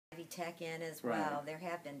tech in as Right. well. There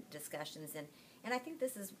have been discussions, and I think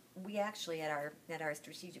this is, we actually at our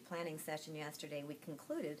strategic planning session yesterday, we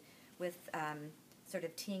concluded with sort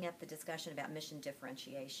of teeing up the discussion about mission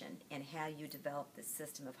differentiation and how you develop this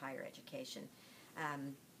system of higher education.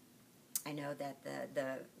 I know that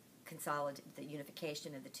the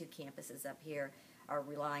unification of the two campuses up here are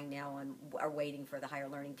relying now on, are waiting for the Higher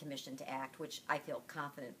Learning Commission to act, which I feel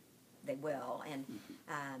confident they will, and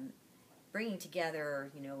bringing together,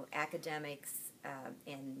 you know, academics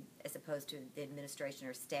and as opposed to the administration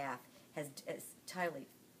or staff has a entirely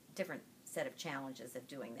different set of challenges of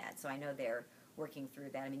doing that. So I know they're working through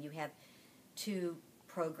that. I mean, you have two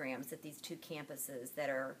programs at these two campuses that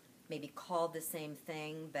are maybe called the same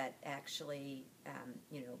thing, but actually,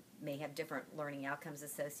 you know, may have different learning outcomes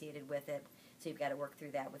associated with it. So you've got to work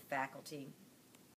through that with faculty.